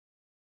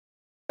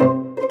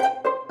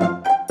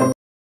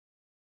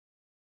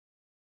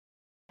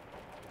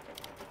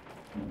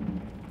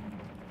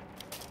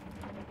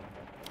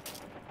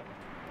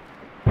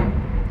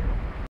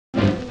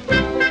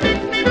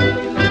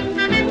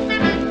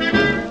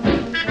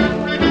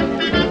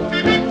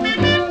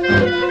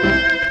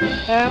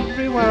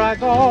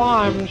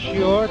I'm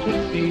sure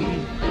to see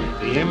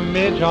the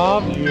image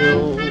of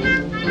you.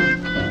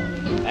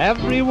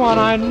 Everyone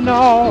I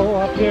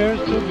know appears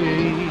to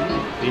be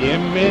the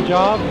image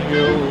of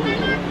you.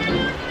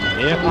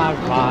 If I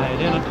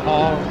ride in a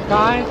tall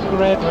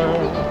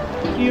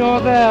skyscraper, you're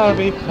there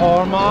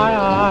before my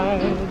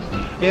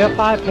eyes. If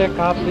I pick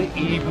up the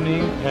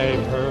evening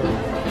paper,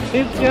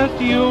 it's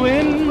just you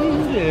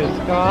in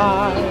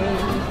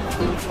disguise.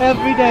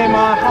 Every day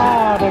my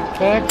heart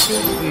expects to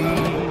see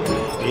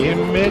the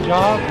image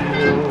of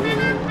you.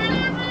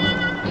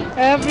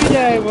 Every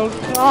day will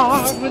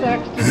start with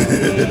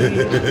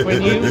ecstasy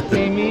when you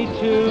see me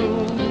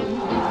too.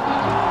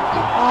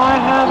 I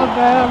have a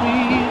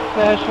very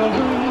special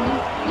dream,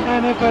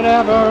 and if it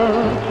ever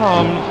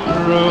comes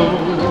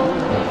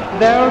true,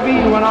 there'll be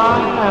when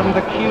I am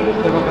the cutest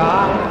little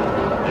guy,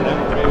 and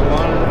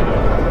everyone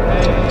will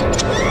say,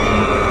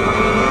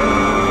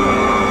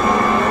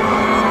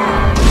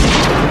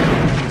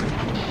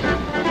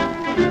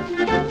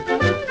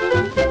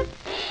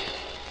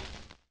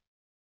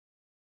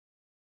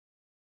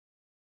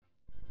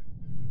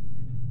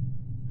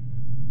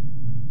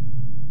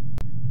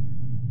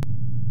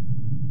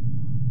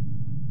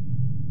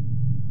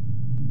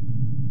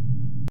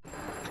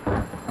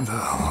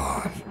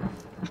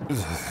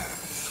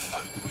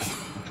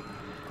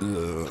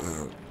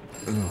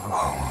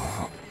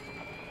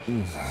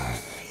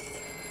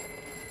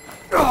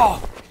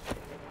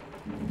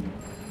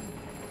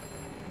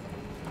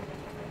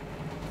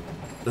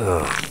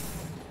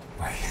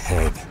 my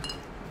head.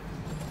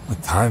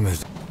 What time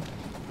is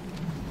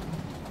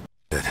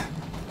it?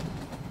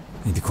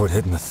 Need to quit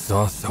hitting the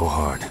sauce so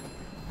hard.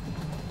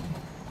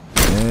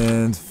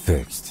 And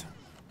fixed.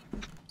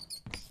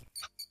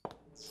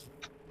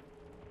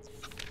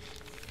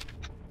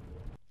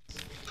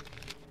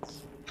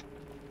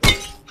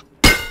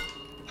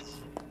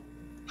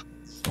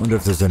 Wonder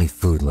if there's any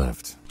food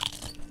left.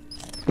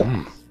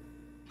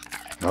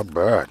 Not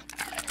bad.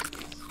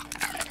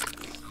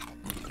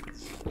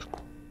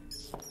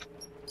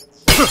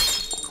 The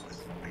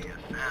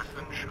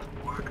assassin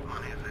should work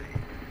on his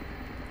aim.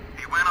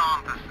 He went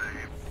on to say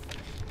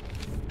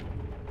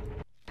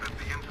that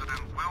the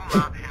incident will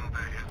not hinder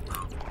his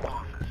love for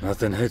office.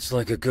 Nothing hits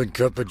like a good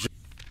cup of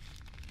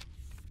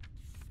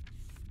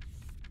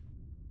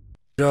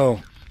Joe.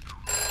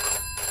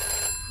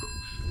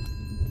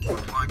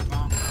 Looks like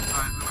Walton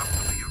sizing up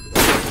to be a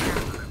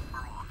candidate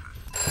for office.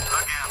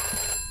 Again,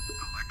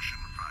 Election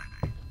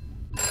Friday.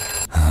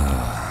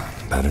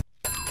 Better.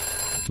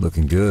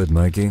 Looking good,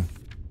 Mikey.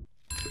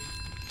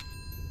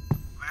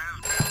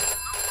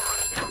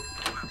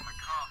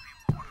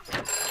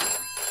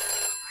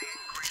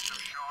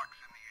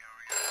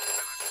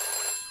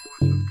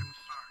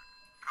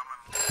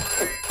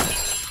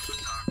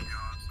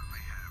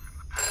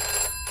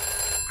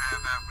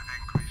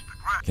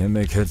 Can't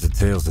make heads or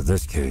tails of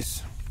this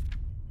case.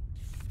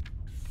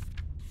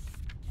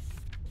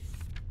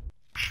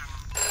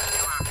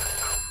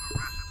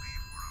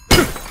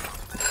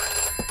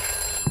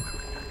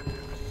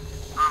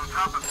 On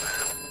top of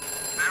that,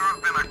 there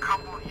have been a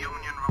couple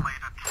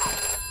union-related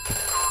troubles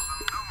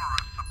causing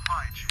numerous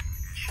supply chain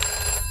issues.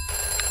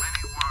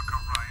 Many worker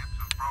riots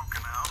have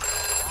broken out, and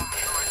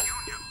longshore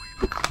union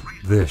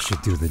leaders This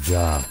should do the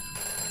job.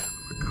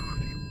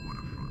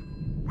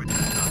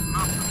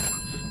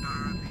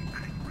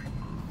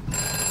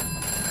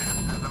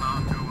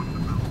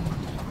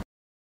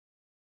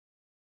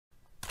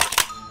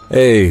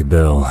 Hey,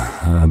 Bill.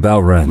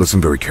 About rent. Listen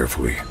very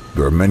carefully.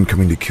 There are men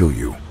coming to kill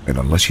you, and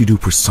unless you do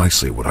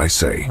precisely what I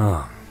say...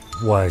 Oh,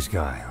 wise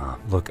guy.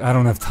 Look, I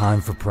don't have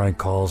time for prank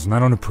calls, and I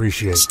don't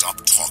appreciate...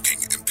 Stop talking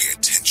and pay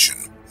attention,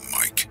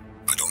 Mike.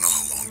 I don't know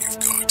how long you've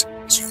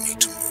got, so you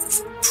need to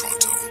move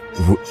pronto.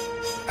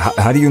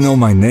 How do you know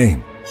my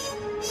name?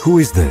 Who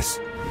is this?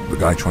 The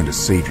guy trying to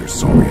save your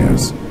sorry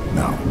ass.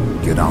 Now,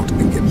 get out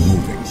and get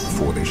moving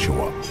before they show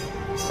up.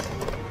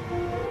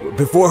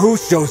 Before who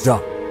shows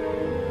up?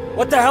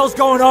 What the hell's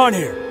going on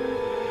here?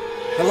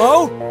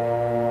 Hello?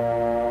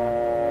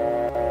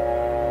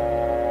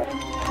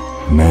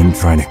 Men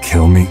trying to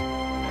kill me?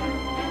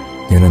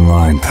 Get in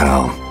line,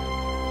 pal.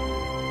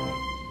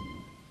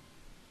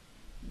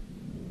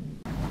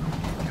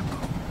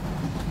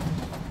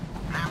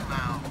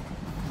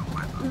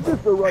 Is this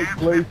the right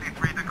place?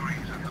 53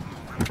 degrees at the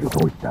moment. Keep your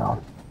voice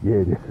down.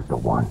 Yeah, this is the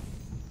one.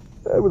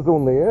 I was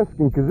only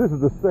asking because this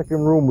is the second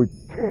room we...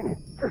 Damn it,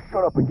 just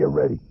shut up and get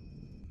ready.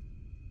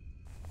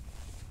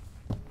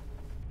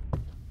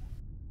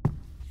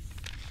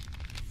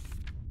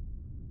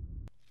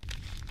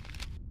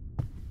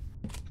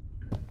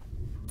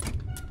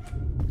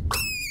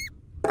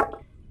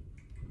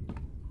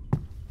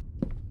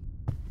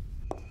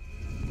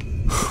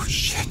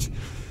 Shit.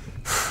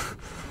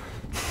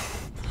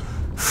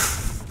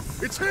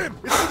 It's him!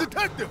 It's the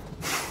detective!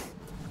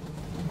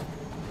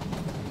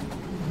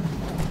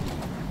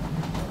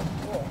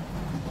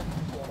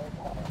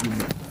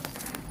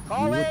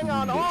 Calling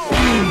on all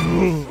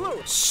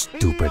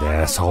Stupid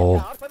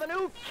asshole. for the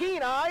new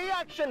Keen Eye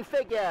action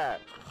figure,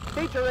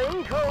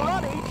 featuring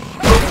karate.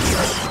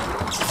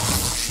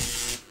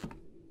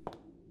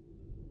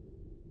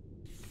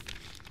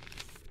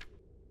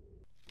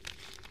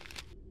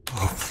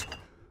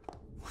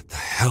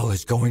 hell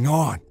is going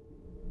on?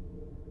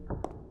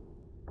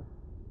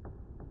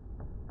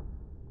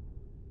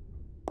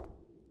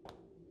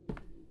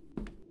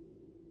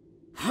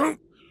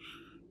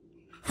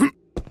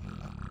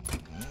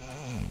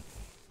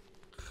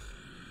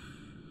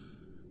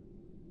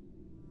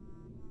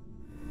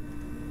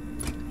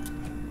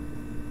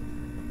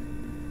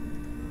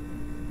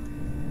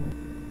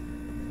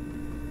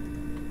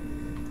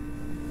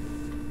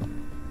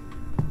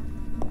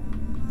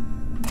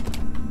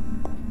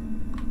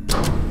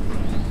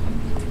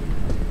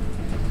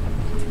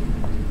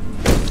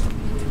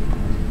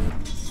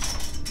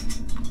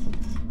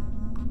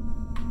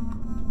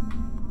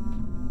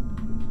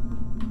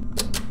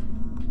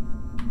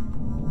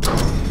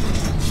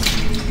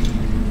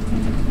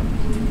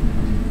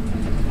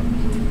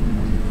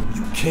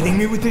 Kidding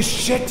me with this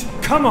shit?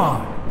 Come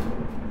on!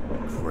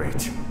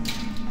 Great.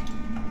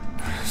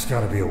 There's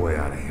gotta be a way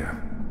out of here.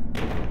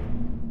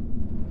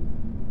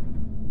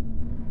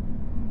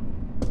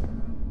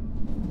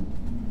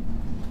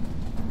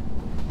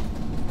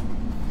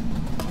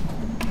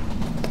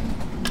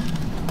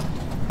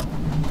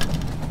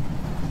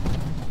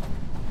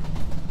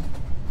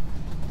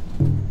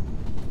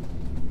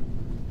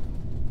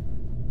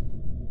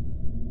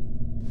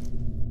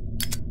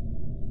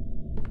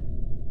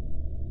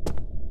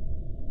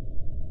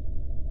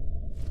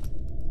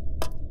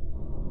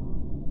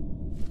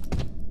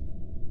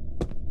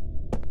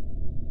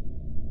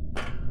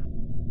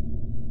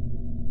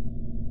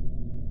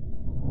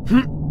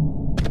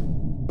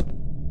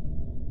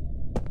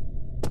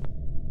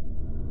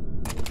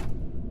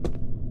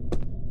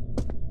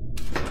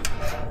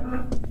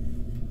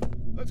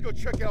 Let's go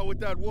check out what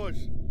that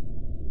was.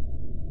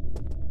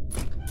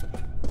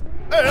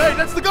 Hey,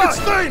 that's the guy! It's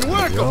Stain!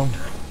 Work him!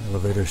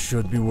 Elevator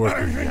should be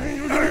working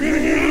again.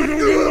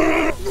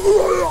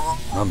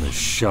 I'm as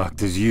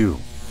shocked as you.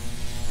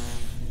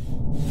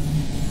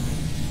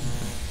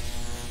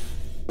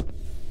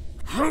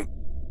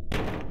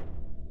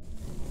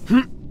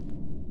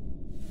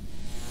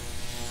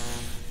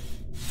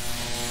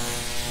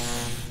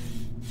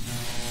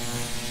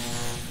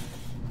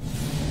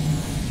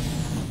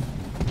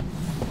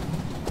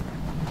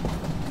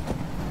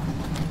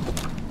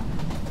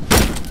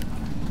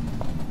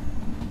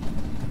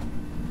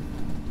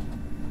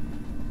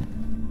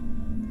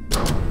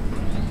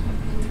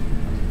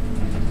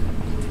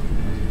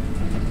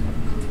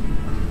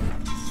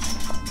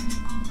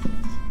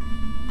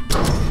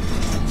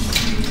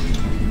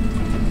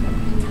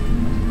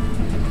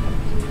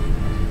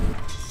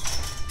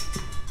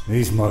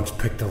 These mugs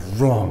picked the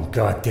wrong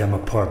goddamn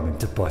apartment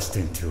to bust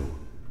into.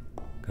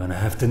 Gonna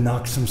have to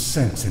knock some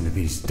sense into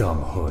these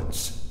dumb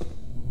hoods.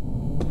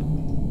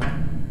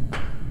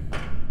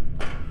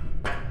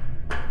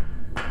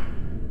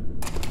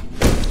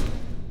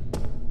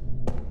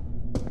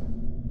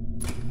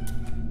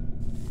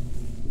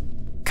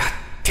 God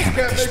damn it,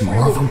 there's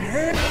more of them.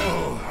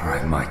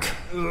 Alright, Mike.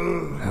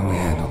 How we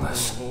handle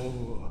this?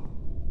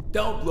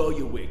 Don't blow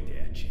your wig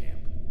there, champ.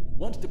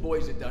 Once the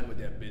boys are done with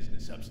their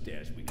business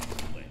upstairs, we can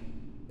split.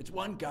 It's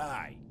one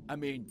guy. I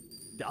mean,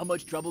 how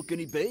much trouble can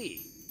he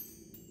be?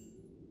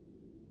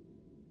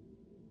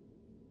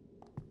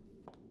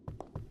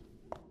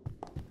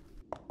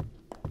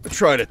 I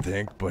try to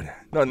think, but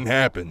nothing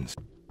happens.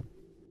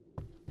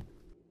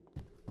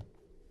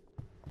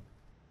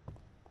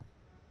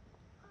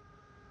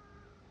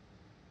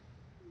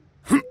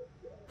 Holy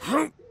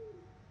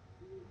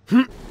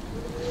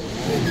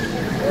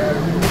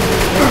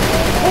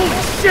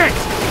shit!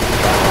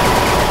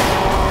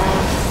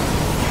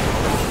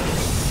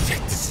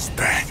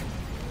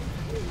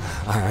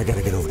 I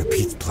gotta get over to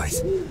Pete's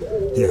place.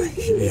 Yeah,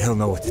 he'll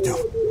know what to do.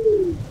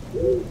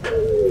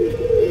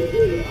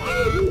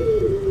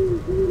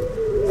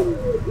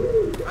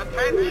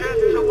 Attention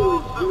to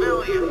all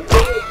civilians.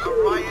 A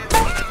riot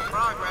is in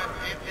progress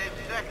in this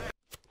sector.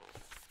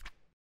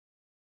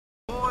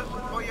 Pause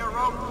for your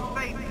own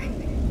safety.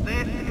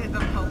 This is a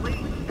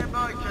police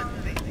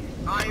emergency.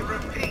 I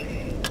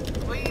repeat,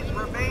 please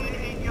remain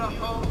in your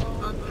homes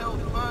until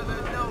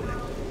further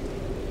notice.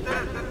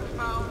 Citizens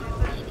found in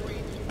the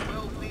streets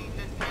will be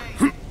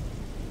detained.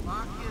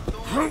 Lock your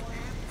doors and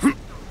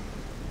windows.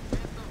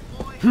 And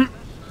avoid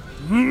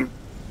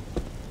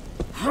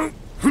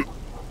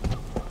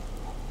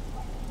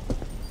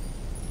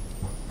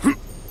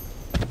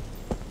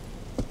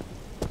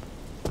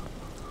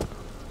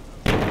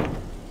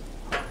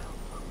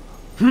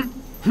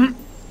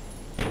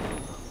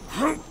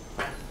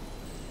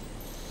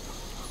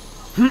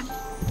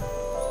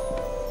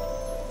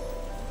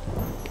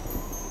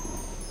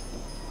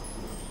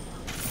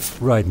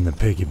Right in the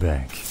piggy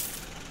bank.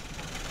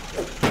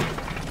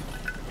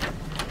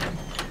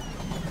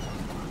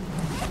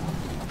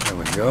 There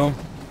we go.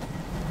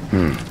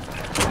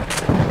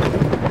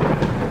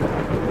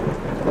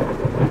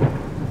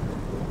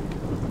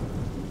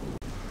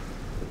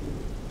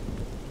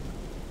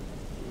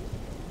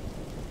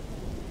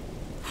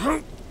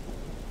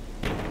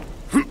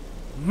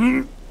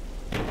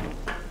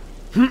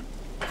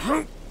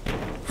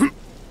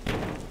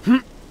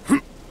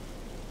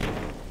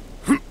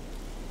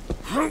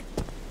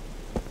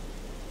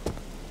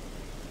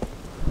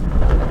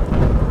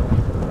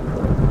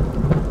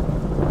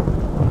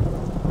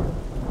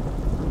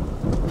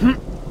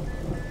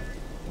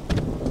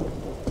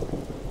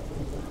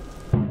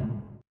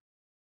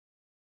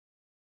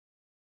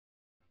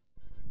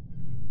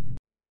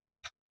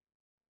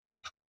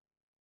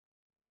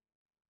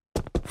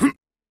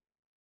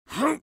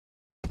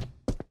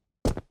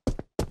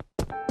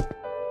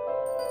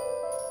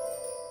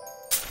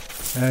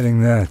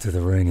 Adding that to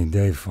the rainy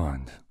day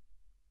fund.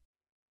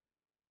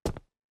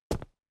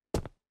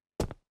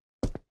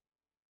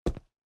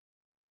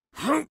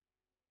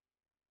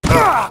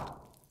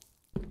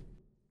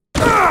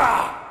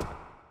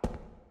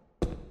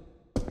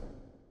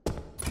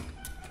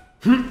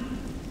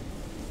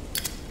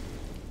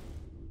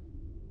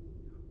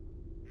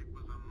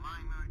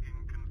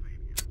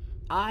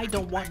 I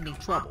don't want any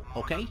trouble,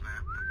 okay?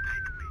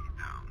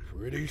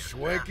 Pretty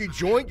swanky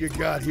joint you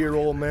got here,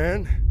 old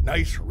man.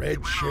 Nice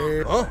red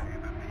chair. Huh?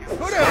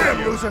 Go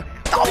down, loser.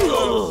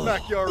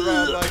 Smack you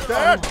around like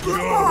that.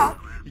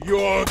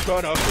 You're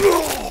gonna...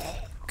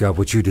 Got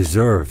what you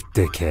deserve,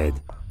 dickhead.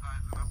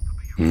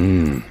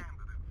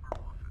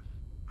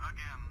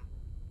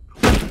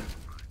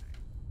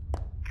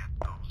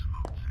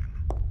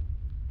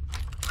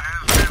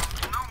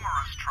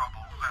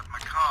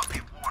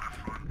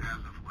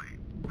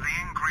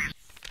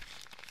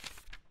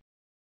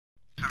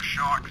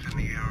 Sharks in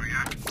the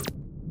area.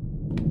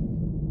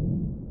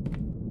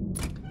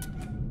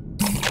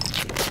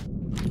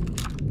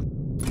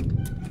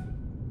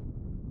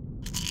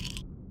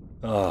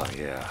 Oh,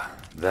 yeah.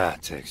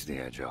 That takes the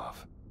edge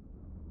off.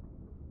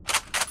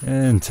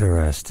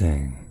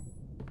 Interesting.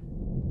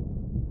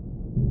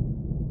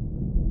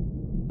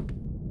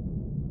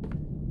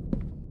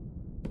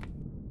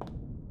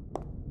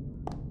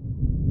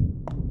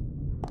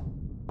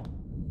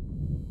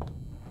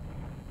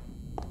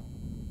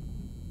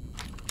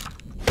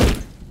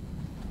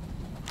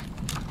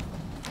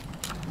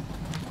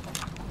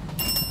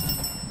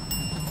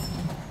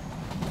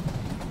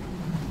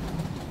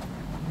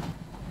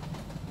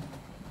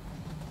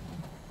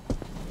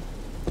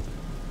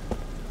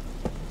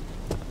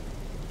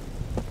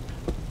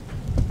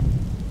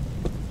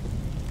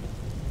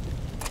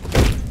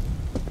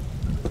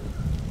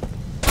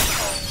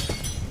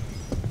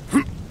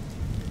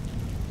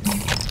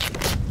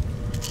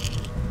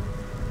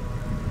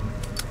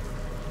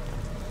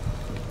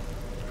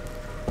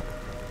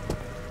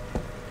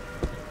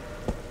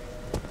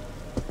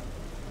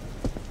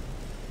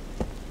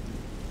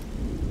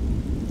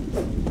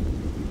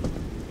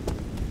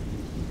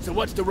 So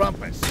what's the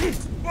rumpus?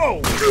 Whoa!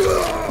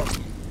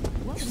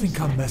 You think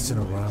I'm messing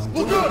around?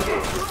 I'm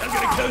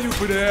gonna kill you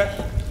for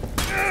that.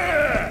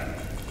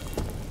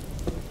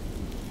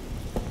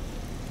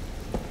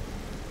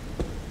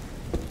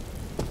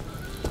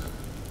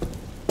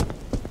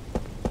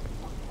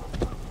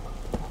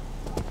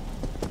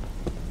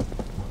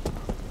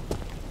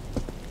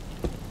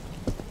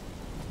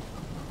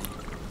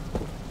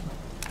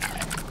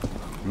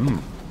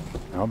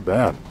 Not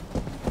bad.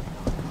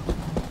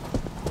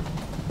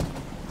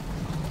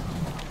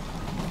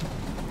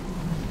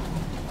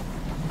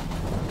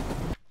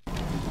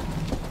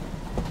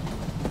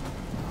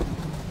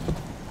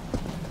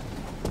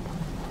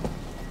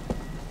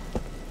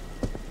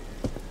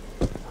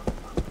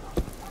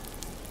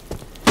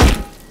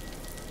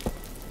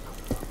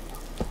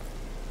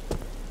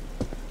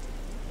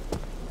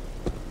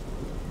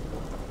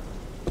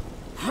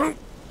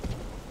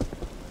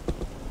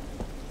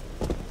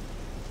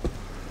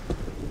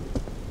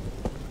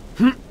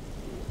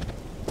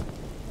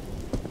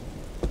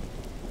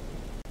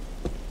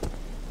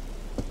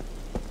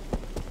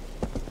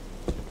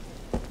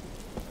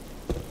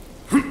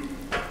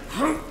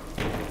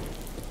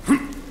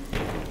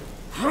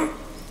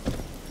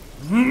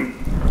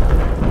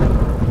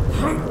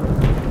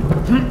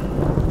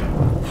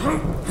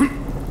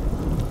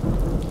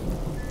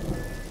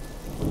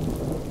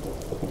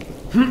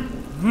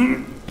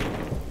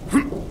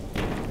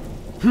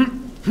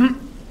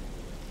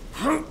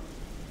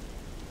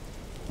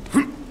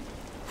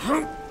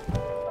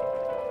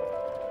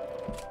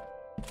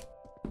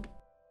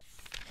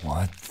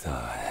 What the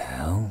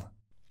hell?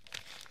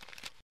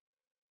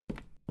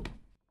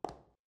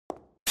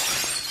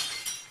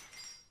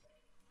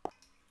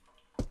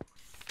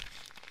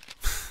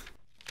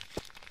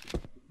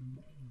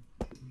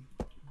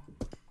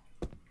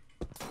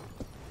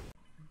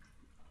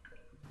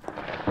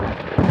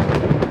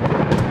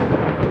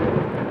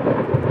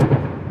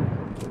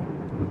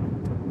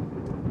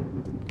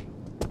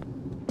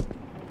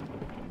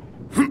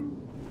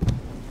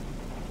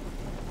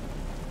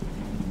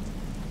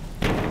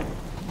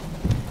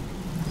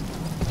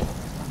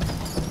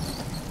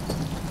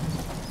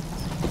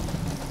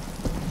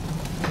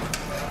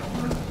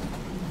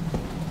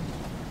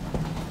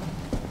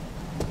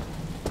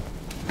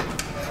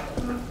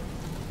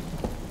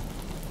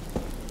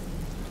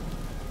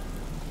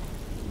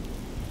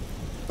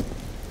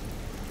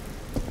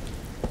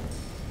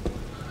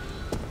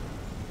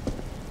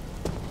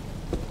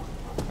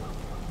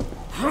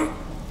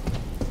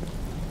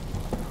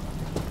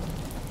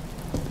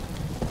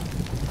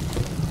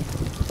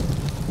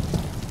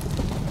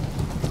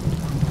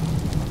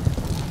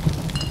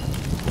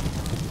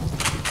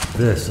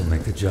 This'll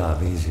make the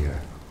job easier.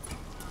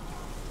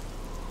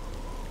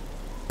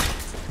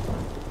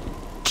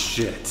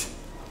 Shit.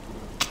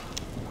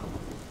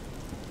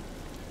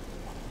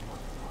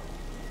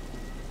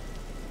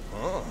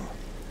 Huh.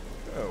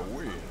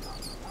 Weird.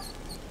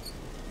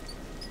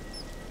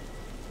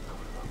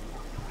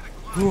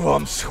 Ooh,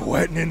 I'm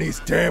sweating in these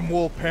damn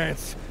wool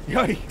pants.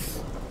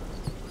 Yikes.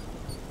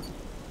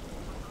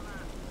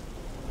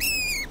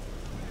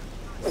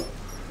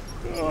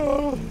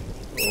 Oh,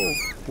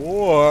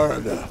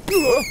 Lord.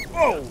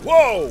 Oh,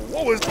 whoa!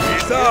 What was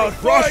that? He's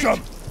out! Rush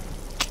him!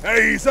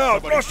 Hey, he's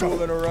out! Rush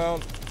him!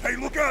 Around. Hey,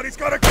 look out! He's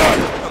got a gun!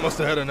 I must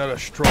have had another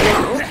stroke.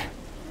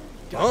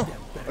 Huh?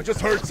 I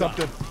just heard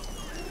something.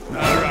 All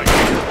right.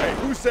 Hey,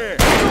 who's there?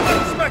 Don't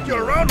let him smack you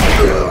around.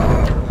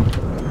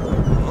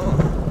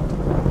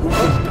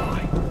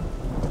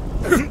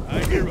 I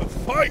hear a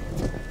fight.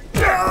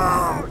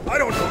 I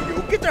don't know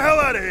you. Get the hell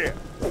out of here.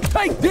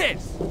 Take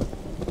this!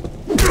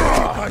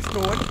 Guys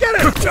going.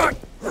 Get him! Chuck!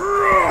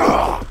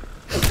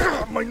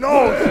 My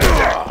nose!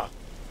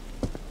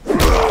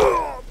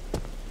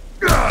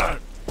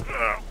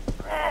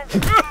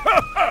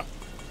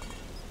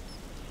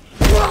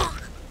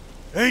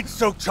 Ain't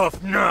so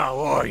tough now,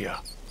 are ya?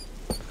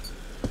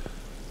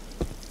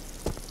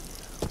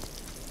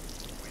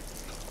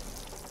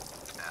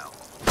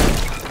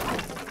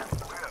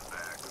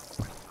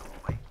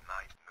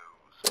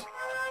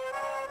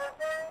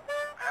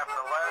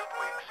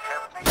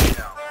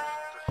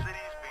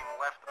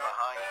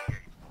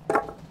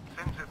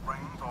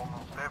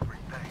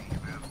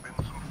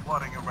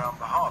 Flooding around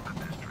the harbor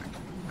district,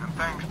 and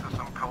thanks to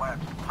some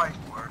collapsed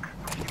pipework,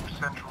 a few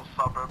central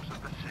suburbs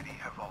of the city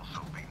have also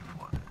been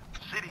flooded.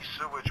 City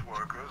sewage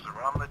workers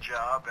are on the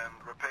job, and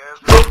repairs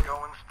are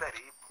going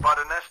steady, but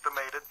an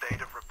estimated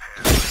date of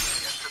repairs is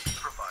yet to be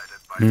provided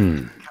by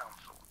the city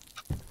council.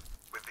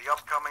 With the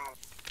upcoming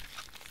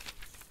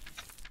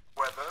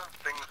weather,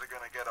 things are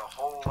going to get a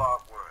whole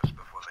lot worse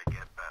before they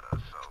get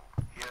better, so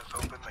here's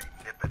hoping they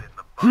nip it in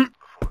the bud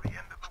before the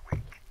end of the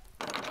week.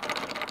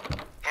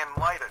 In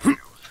lighter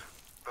news,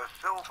 the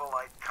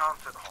Silverlight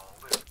Concert Hall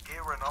is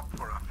gearing up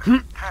for a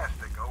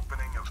fantastic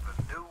opening of the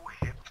new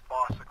hit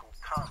farcical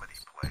comedy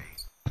play,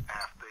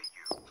 After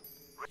You.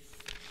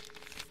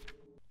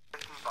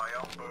 Written by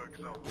Elberg's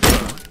own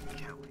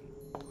Kelly.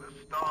 The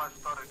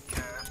star-studded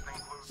cast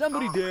includes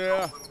Somebody some there.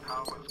 of Golden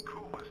Power's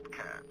coolest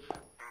cats,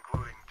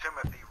 including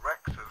Timothy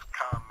Rex as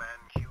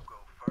Con-Man Hugo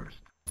First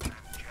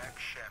and Jack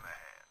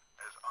Shanahan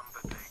as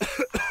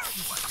Undertaker Tom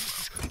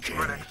Flex.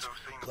 Critics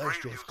who've seen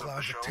Glassjaws previews of the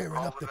clouds show are tearing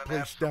call up the it an place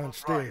absolute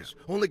downstairs.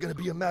 riot. Only gonna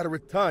be a matter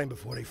of time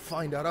before they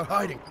find out our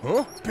hiding.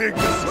 Huh? Big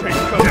mistake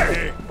coming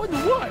here. What the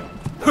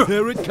what?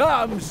 Here it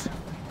comes!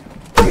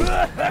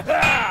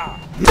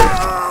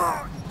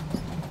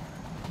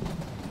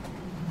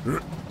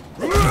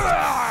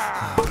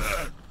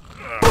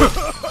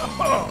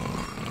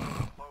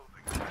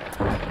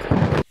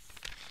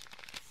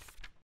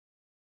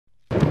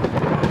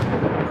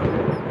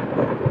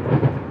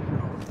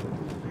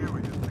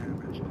 Serious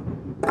damage to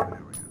the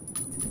area.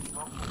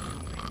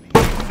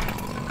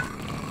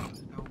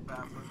 Still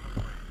battling the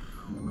flames,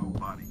 so no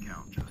body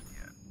count just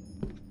yet.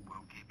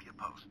 We'll keep you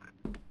posted.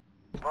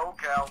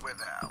 Locale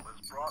with Al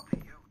is brought to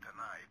you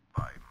tonight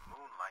by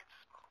Moonlight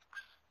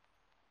Smokes.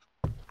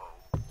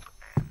 Bold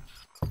and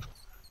smooth.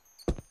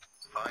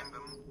 Find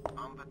them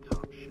on the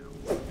top shelf.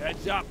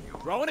 Heads up,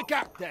 throwing a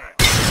cocktail.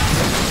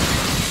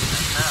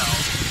 Now,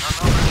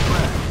 another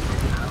track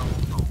from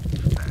Al's old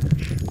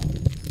stash.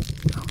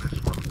 Now this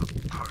one's a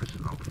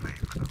personal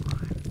favorite of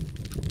mine.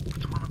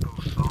 It's one of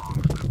those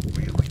songs that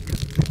really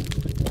gets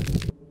me.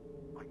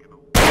 Like an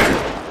old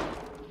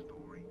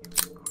story you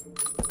couldn't.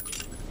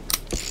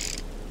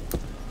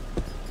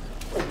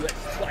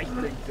 Let's slice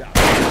things up.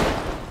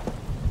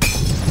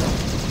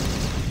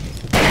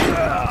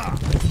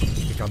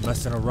 Think I'm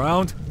messing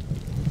around?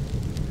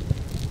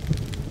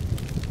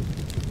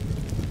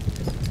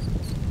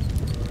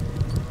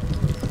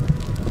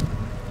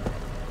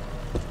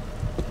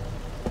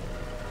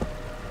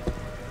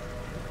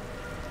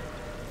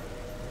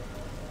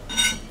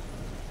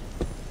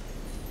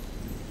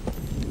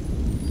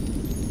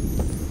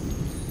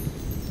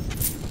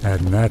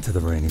 Adding that to the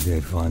rainy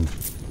day fund.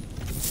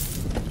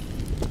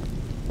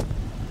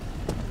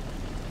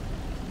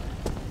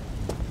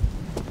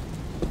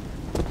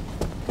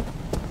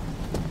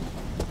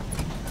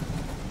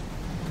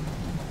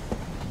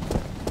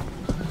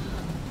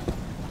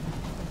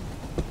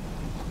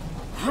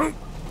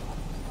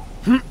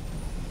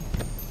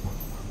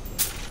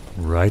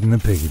 Right in the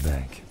piggy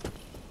bank.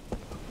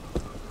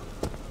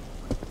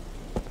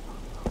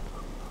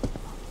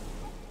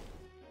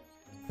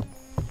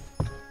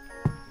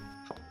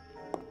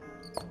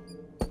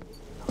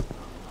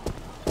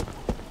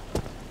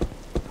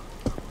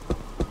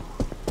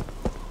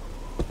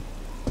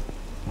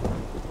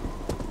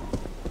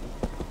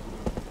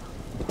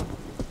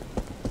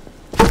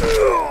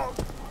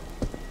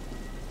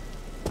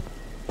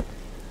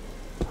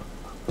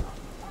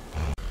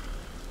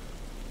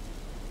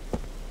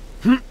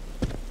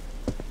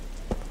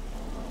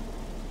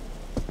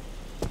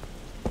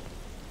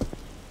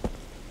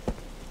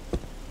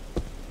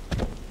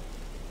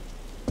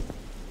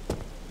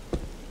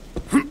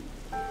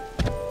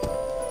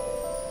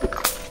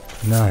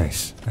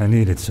 Nice. I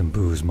needed some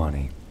booze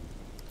money.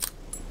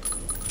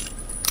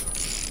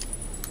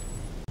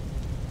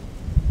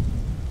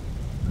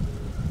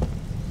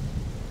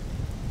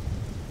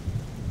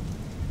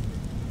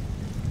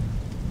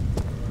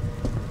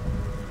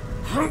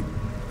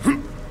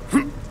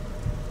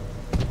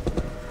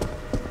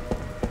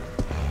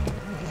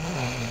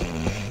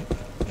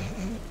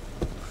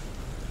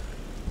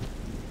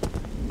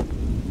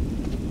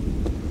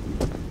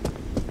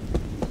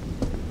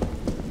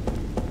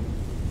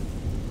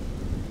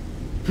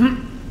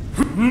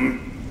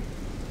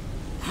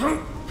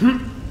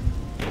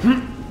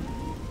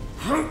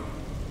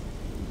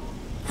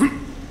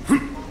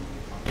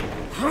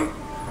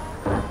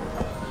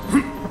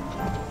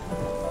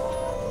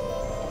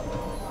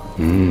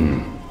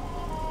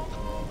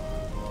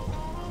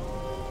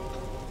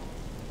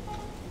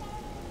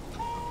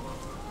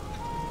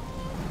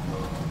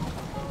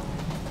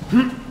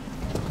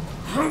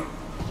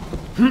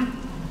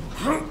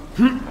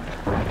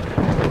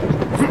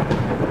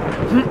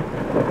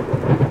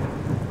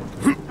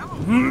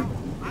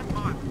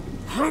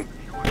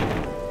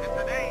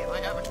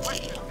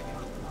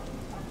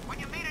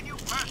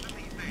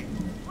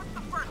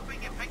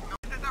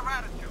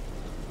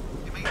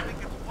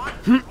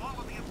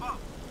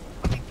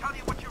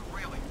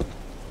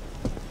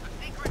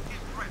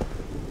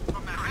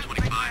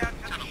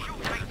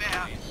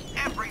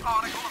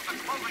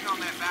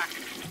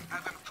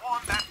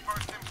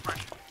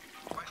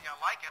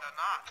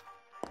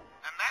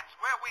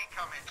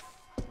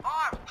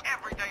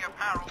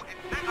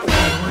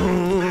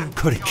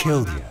 Could have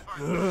killed you.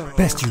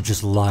 Best you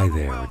just lie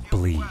there and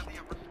bleed.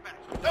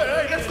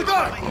 Hey, that's the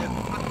guy!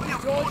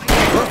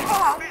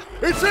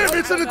 It's him!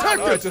 It's a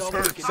detective! I just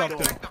heard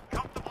something.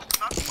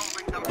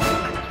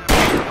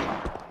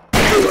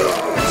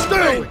 It's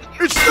staying!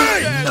 It's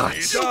staying!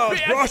 Nuts!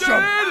 Rush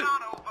him!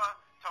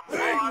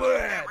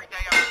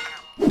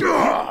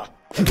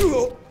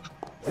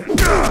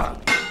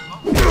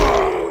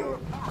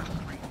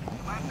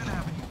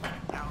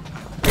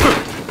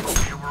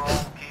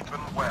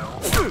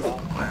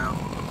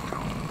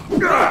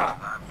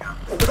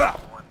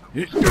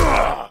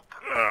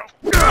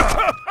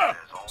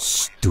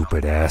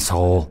 Stupid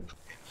asshole.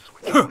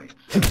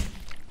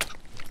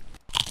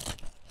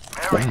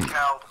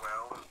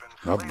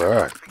 Not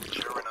bad.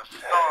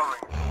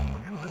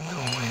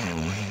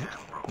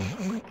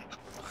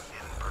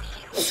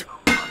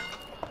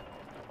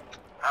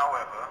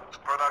 However,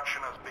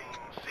 production has been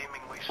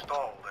seemingly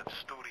stalled at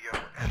Studio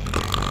and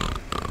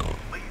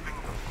leaving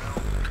the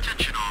film.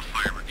 Attention all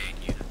fire brigade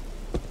units.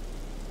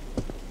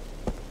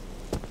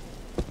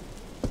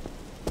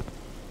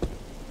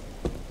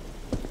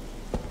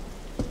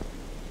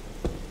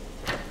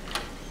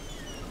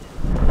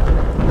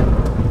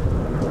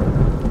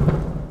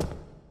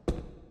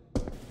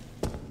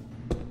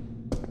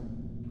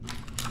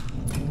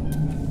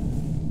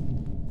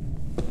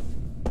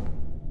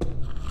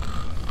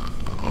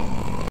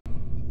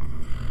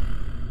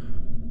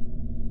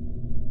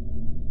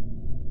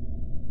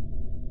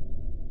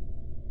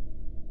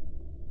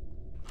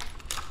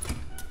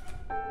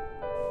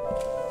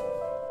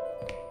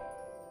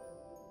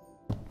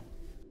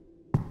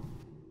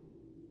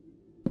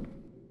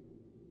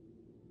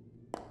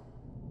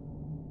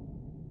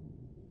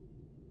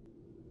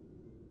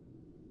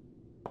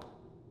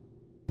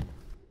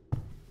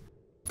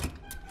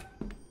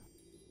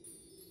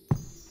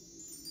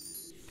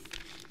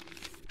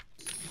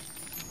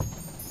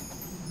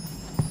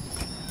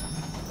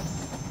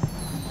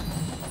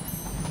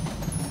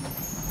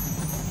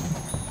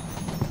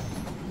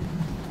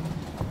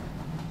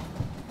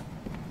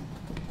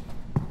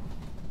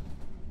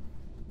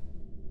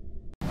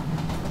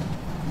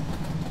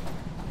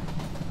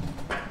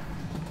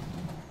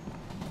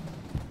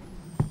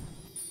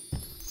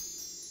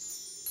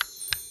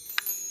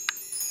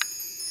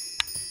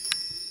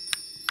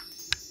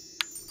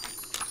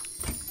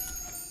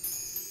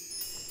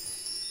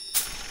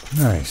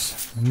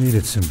 Nice. I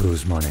needed some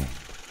booze money.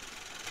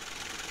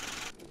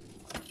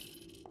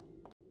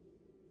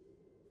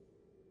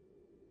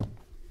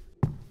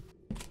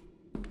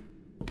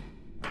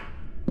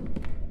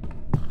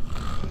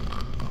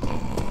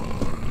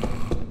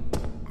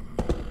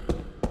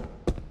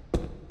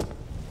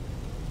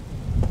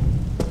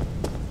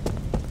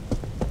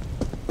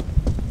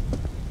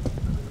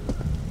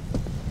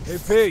 Hey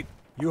Pete,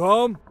 you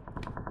home?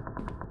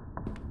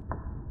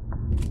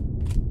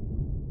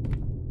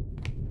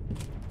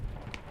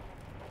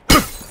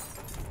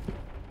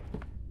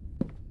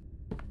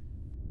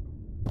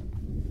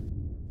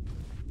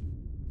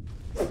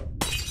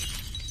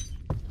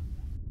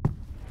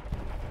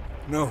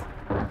 No.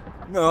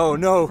 No,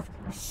 no.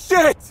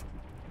 Shit!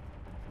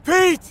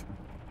 Pete!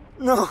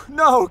 No,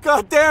 no,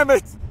 god damn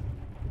it!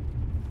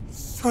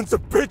 Sons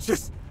of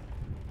bitches!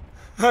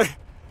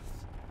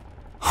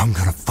 I'm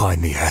gonna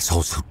find the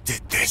assholes who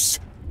did this.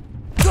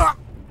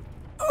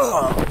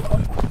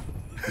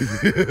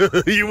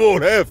 You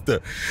won't have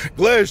to.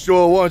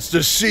 Glassjaw wants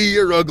to see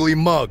your ugly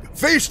mug,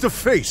 face to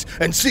face,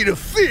 and see the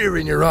fear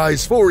in your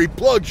eyes before he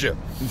plugs you.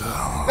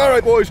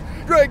 Alright, boys,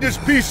 drag this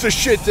piece of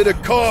shit to the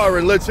car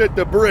and let's hit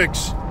the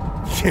bricks.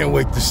 Can't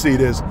wait to see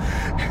this.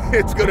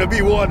 It's gonna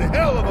be one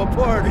hell of a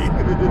party.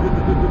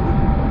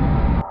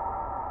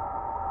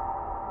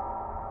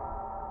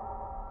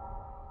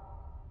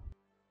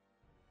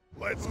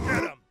 Let's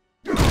get him!